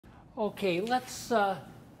Okay, let's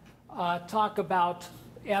talk about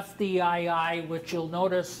FDII, which you'll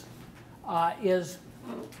notice is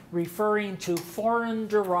referring to foreign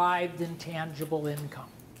derived intangible income.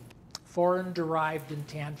 Foreign derived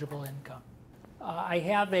intangible income. I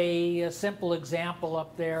have a simple example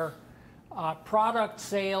up there. Product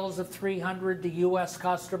sales of 300 to U.S.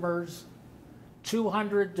 customers,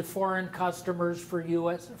 200 to foreign customers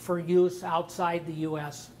for use outside the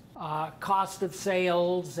U.S. Cost of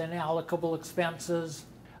sales and allocable expenses,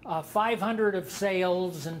 500 of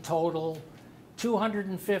sales in total,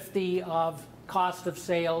 250 of cost of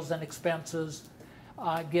sales and expenses,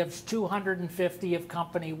 gives 250 of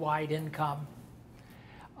company-wide income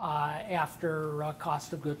after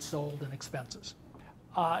cost of goods sold and expenses.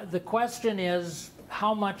 The question is,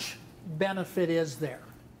 how much benefit is there?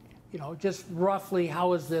 You know, just roughly,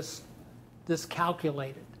 how is this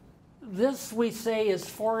calculated? This, we say, is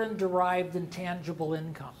foreign derived intangible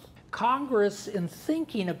income. Congress, in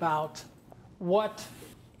thinking about what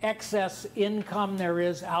excess income there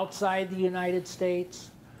is outside the United States,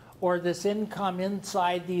 or this income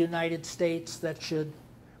inside the United States that should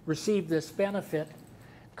receive this benefit,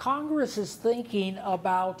 Congress is thinking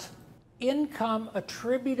about income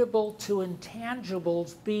attributable to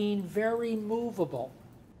intangibles being very movable.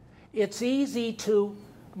 It's easy to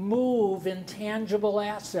move intangible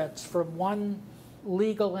assets from one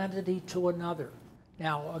legal entity to another.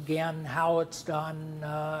 Now, again, how it's done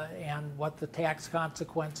and what the tax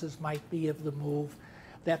consequences might be of the move,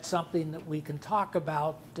 that's something that we can talk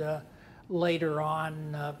about later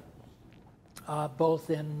on, both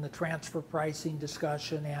in the transfer pricing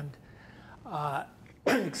discussion and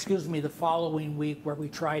excuse me, the following week, where we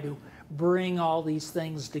try to bring all these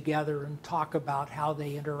things together and talk about how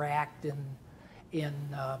they interact in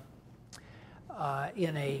a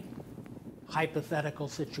hypothetical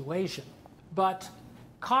situation. But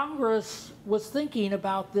Congress was thinking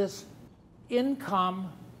about this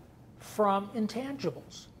income from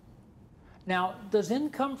intangibles. Now, does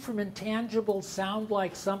income from intangibles sound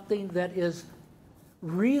like something that is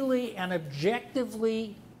really an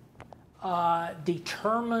objectively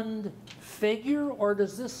determined figure, or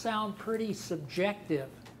does this sound pretty subjective,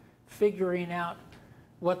 figuring out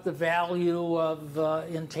what the value of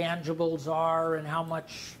intangibles are and how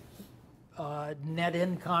much net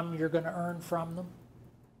income you're going to earn from them?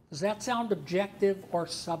 Does that sound objective or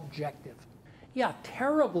subjective? Yeah,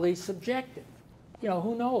 terribly subjective. You know,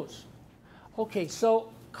 who knows? Okay,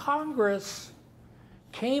 so Congress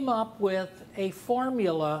came up with a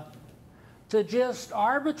formula to just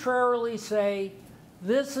arbitrarily say,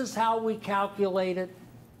 this is how we calculate it.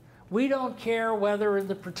 We don't care whether in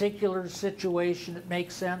the particular situation it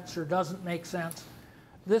makes sense or doesn't make sense.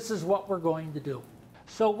 This is what we're going to do.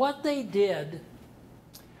 So what they did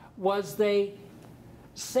was they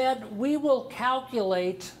said, we will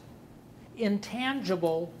calculate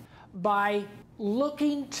intangible by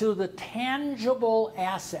looking to the tangible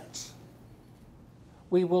assets.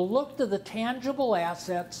 We will look to the tangible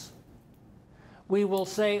assets. We will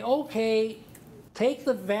say, okay, take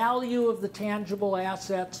the value of the tangible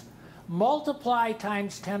assets, multiply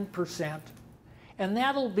times 10%, and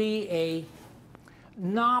that'll be a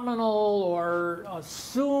nominal or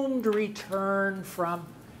assumed return from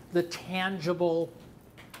the tangible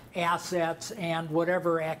assets and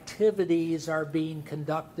whatever activities are being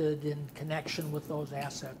conducted in connection with those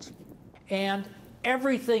assets. And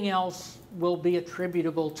everything else will be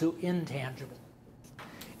attributable to intangible.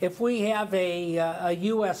 If we have a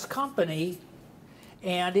U.S. company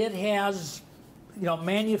and it has, you know,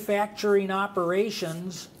 manufacturing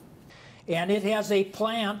operations, and it has a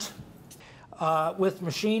plant with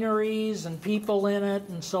machineries and people in it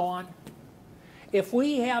and so on, if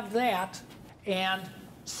we have that and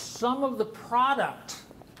some of the product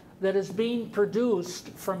that is being produced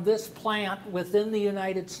from this plant within the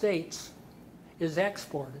United States is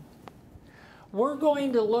exported, we're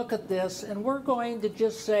going to look at this and we're going to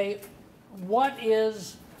just say, what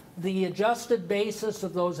is the adjusted basis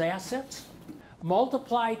of those assets?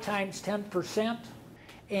 Multiply times 10%,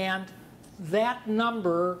 and that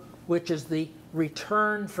number, which is the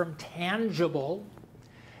return from tangible,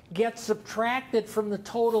 gets subtracted from the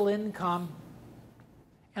total income,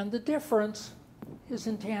 and the difference is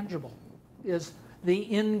intangible, is the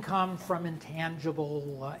income from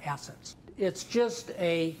intangible assets. It's just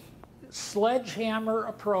a sledgehammer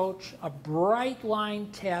approach, a bright line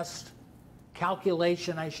test,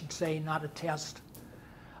 calculation I should say, not a test,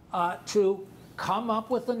 to come up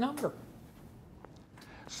with a number.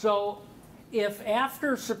 So if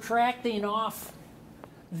after subtracting off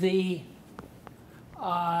the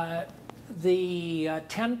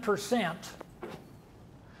 10%,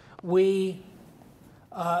 we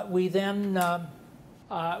then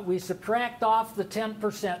we subtract off the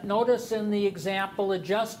 10%. Notice in the example,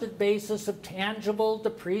 adjusted basis of tangible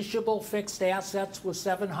depreciable fixed assets was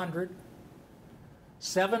 700.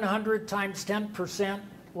 700 times 10%,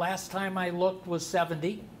 last time I looked, was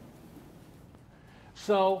 70.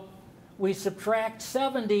 So we subtract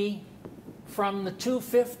 70 from the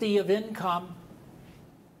 250 of income,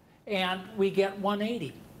 and we get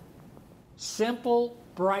 180. Simple,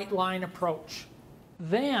 bright line approach.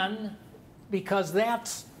 Then, because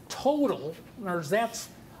that's total, or that's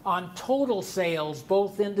on total sales,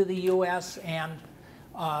 both into the U.S. and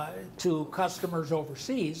to customers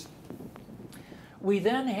overseas, we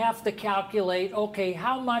then have to calculate, okay,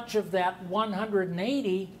 how much of that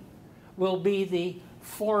 180 will be the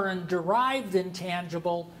foreign derived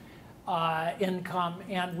intangible income,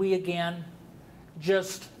 and we again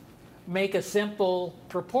just make a simple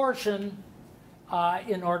proportion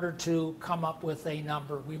in order to come up with a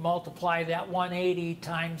number. We multiply that 180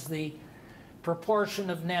 times the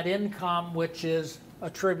proportion of net income, which is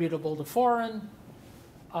attributable to foreign,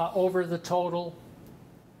 over the total,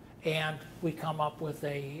 and we come up with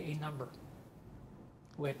a number,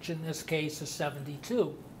 which in this case is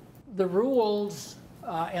 72. The rules,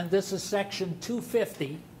 and this is section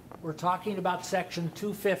 250, we're talking about section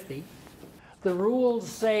 250. The rules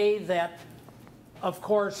say that, of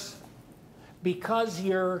course, because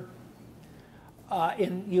you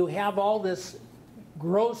have all this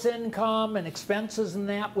gross income and expenses and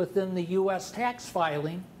that within the U.S. tax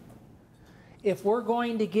filing, if we're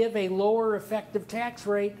going to give a lower effective tax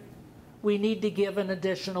rate, we need to give an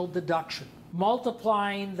additional deduction.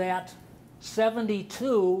 Multiplying that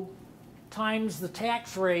 72 times the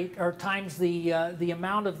tax rate, or times the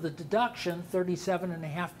amount of the deduction,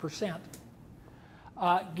 37.5%,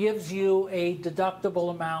 gives you a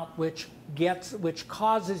deductible amount which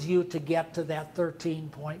causes you to get to that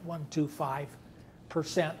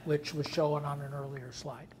 13.125%, which was shown on an earlier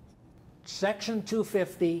slide. Section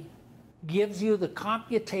 250 gives you the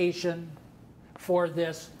computation for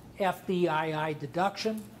this FDII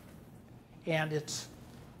deduction, and it's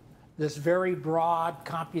this very broad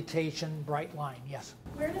computation, bright line. Yes?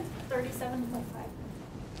 Where does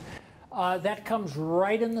 37.5? That comes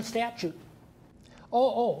right in the statute.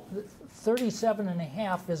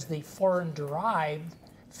 37.5 is the foreign derived,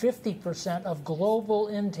 50% of global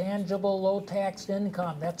intangible low taxed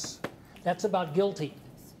income. That's about GILTI.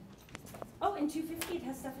 Oh, in 250 it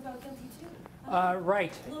has stuff about GILTI too.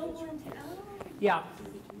 Right. Global Yeah.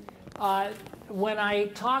 When I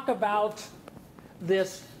talk about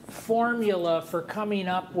this formula for coming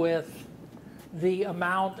up with the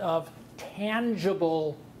amount of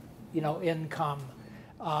tangible, income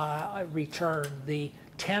return, the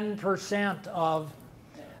 10% of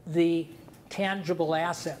the tangible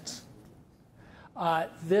assets,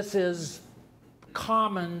 this is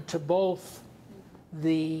common to both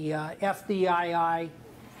the FDII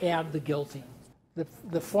and the GILTI.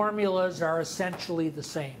 The formulas are essentially the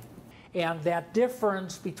same. And that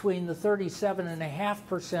difference between the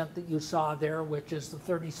 37.5% that you saw there, which is the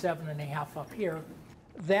 37.5 up here,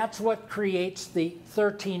 that's what creates the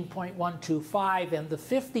 13.125, and the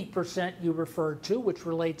 50% you referred to, which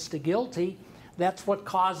relates to GILTI, that's what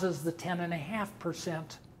causes the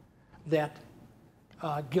 10.5% that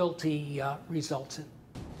GILTI results in.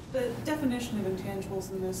 The definition of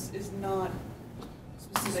intangibles in this is not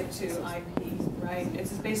specific to IP, right?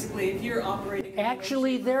 It's basically if you're operating...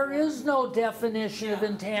 Actually, there is no definition of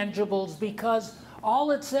intangibles, because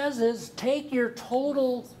all it says is take your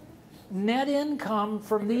total net income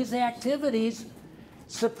from these activities,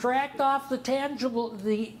 subtract off the tangible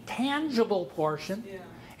portion,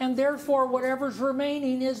 and therefore whatever's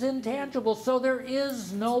remaining is intangible. So there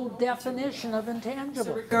is no definition of intangible.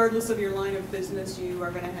 So regardless of your line of business, you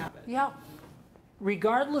are going to have it. Yeah.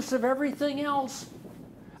 Regardless of everything else.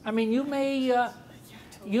 I mean, you may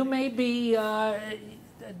be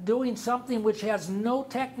doing something which has no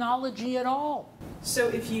technology at all. So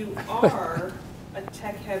if you are a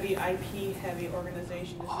tech-heavy, IP-heavy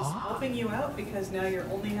organization, is this helping you out because now you're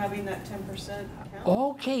only having that 10% count?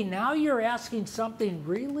 Okay, now you're asking something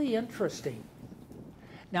really interesting.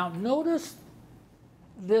 Now notice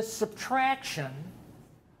this subtraction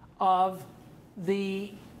of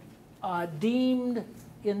the deemed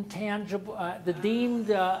intangible,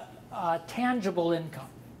 tangible income.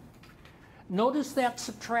 Notice that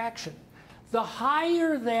subtraction. The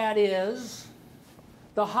higher that is,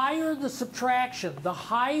 the higher the subtraction, the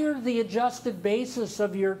higher the adjusted basis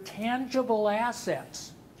of your tangible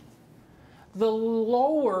assets, the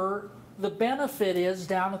lower the benefit is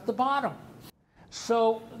down at the bottom.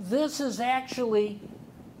 So this is actually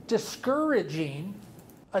discouraging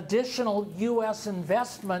additional U.S.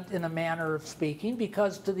 investment in a manner of speaking,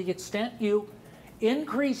 because to the extent you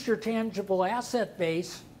increase your tangible asset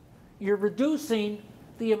base, you're reducing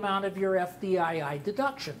the amount of your FDII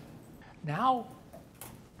deduction. Now,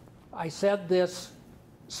 I said this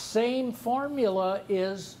same formula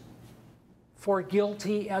is for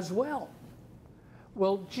guilty as well.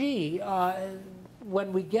 Well, gee,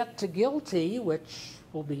 when we get to guilty, which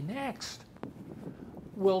will be next,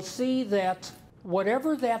 we'll see that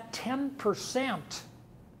whatever that 10%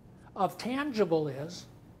 of tangible is,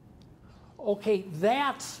 okay,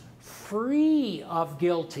 that's free of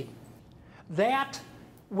guilty. That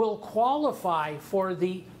will qualify for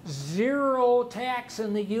the zero tax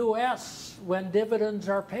in the U.S. when dividends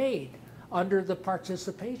are paid under the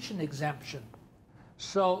participation exemption.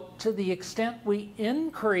 So to the extent we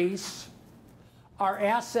increase our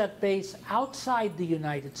asset base outside the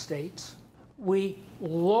United States, we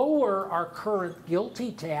lower our current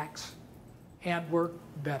guilty tax and we're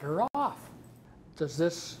better off. Does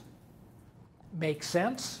this make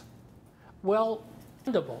sense? Well,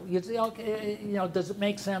 does it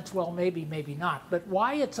make sense? Well, maybe, maybe not. But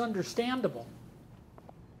why it's understandable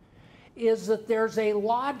is that there's a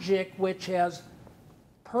logic which has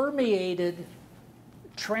permeated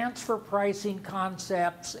transfer pricing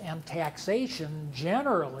concepts and taxation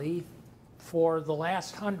generally for the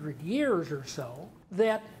last 100 years or so,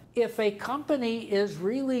 that if a company is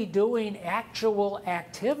really doing actual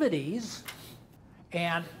activities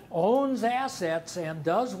and owns assets and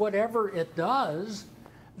does whatever it does,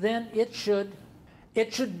 then it should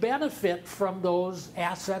benefit from those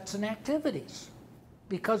assets and activities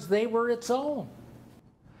because they were its own.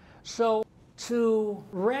 So to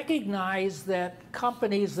recognize that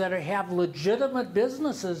companies that have legitimate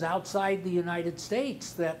businesses outside the United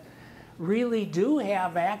States that really do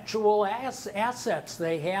have actual assets,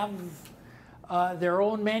 they have their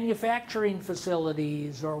own manufacturing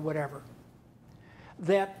facilities or whatever,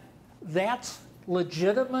 that's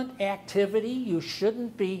legitimate activity. You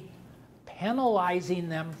shouldn't be penalizing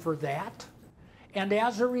them for that. And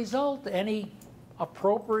as a result, any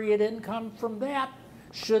appropriate income from that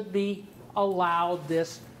should be allowed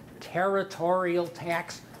this territorial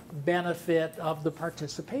tax benefit of the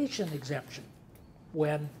participation exemption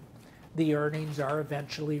when the earnings are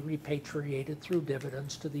eventually repatriated through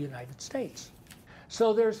dividends to the United States.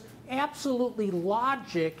 So there's absolutely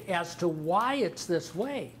logic as to why it's this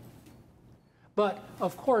way. But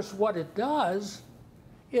of course, what it does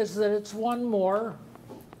is that it's one more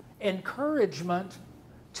encouragement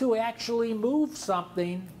to actually move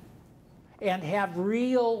something and have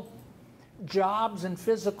real jobs and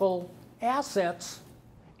physical assets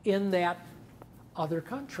in that other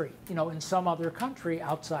country, in some other country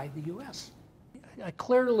outside the U.S.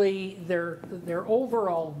 Clearly, their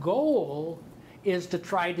overall goal is to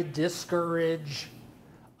try to discourage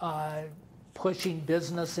pushing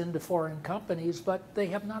business into foreign companies, but they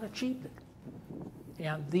have not achieved it.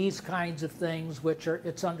 And these kinds of things,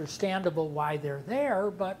 it's understandable why they're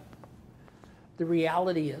there, but the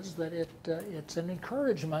reality is that it's an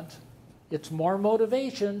encouragement. It's more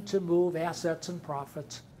motivation to move assets and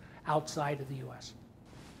profits outside of the U.S.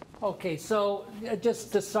 Okay, so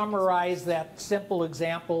just to summarize that simple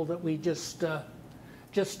example that we just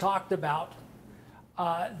talked about,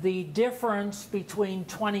 the difference between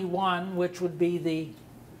 21, which would be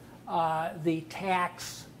the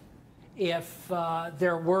tax if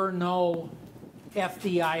there were no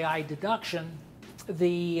FDII deduction,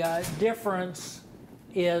 the difference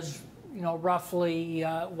is roughly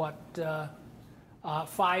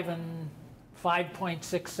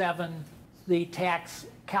 5.67, the tax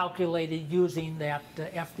calculated using that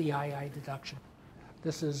FDII deduction.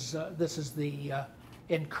 This is the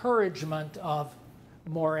encouragement of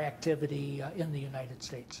more activity in the United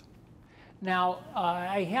States. Now,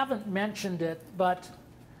 I haven't mentioned it, but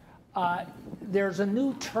there's a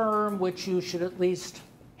new term which you should at least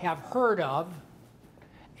have heard of,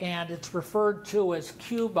 and it's referred to as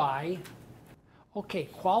QBI. Okay,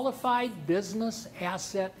 Qualified Business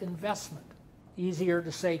Asset Investment. Easier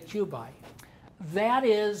to say QBI. That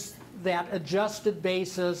is that adjusted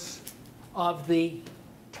basis of the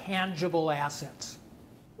tangible assets.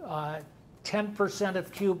 10%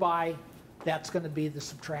 of QBI, that's going to be the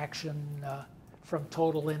subtraction from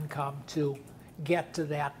total income to get to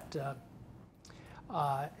that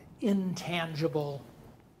intangible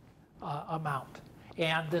amount.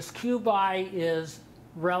 And this QBI is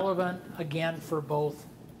relevant, again, for both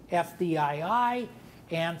FDII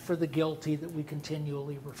and for the guilty that we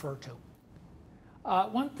continually refer to.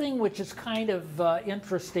 One thing which is kind of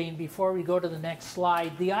interesting before we go to the next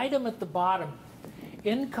slide, the item at the bottom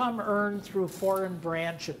income earned through foreign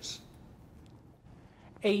branches.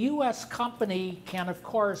 A U.S. company can, of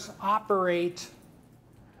course, operate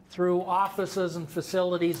through offices and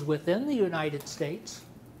facilities within the United States.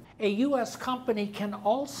 A U.S. company can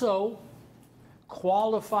also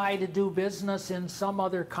qualify to do business in some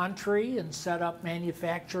other country and set up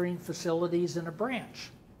manufacturing facilities in a branch.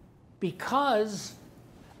 Because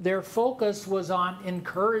their focus was on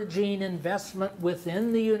encouraging investment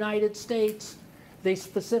within the United States, they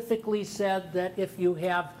specifically said that if you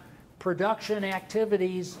have production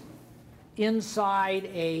activities inside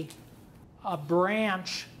a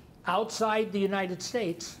branch outside the United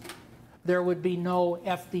States, there would be no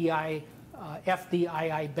FDII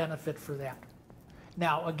benefit for that.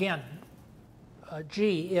 Now, again,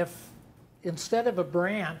 gee, if instead of a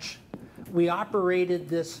branch, we operated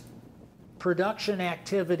this production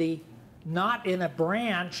activity not in a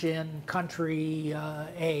branch in country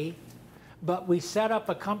A, but we set up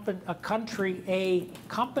a country A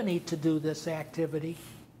company to do this activity,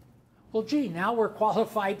 well, gee, now we're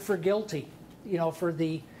qualified for GILTI. You know,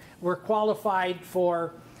 we're qualified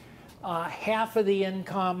for half of the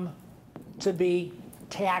income to be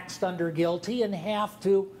taxed under GILTI and half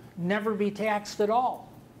to never be taxed at all.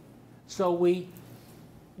 So we,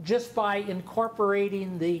 just by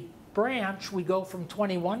incorporating the branch, we go from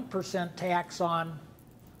 21% tax on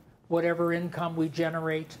whatever income we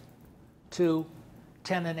generate to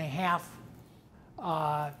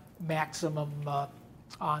 10.5 maximum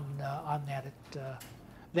on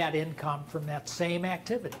that income from that same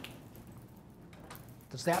activity.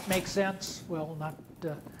 Does that make sense? Well,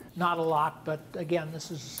 not a lot, but again,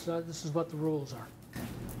 this is what the rules are.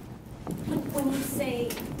 When you say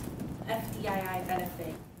FDII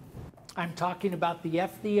benefit, I'm talking about the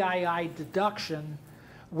FDII deduction,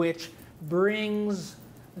 which brings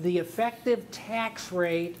the effective tax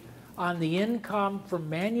rate on the income from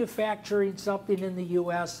manufacturing something in the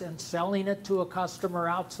U.S. and selling it to a customer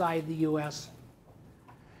outside the U.S.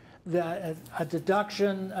 A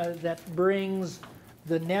deduction that brings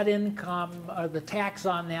the net income, the tax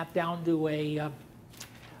on that, down to a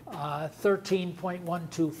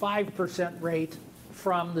 13.125% rate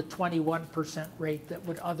from the 21% rate that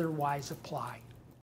would otherwise apply.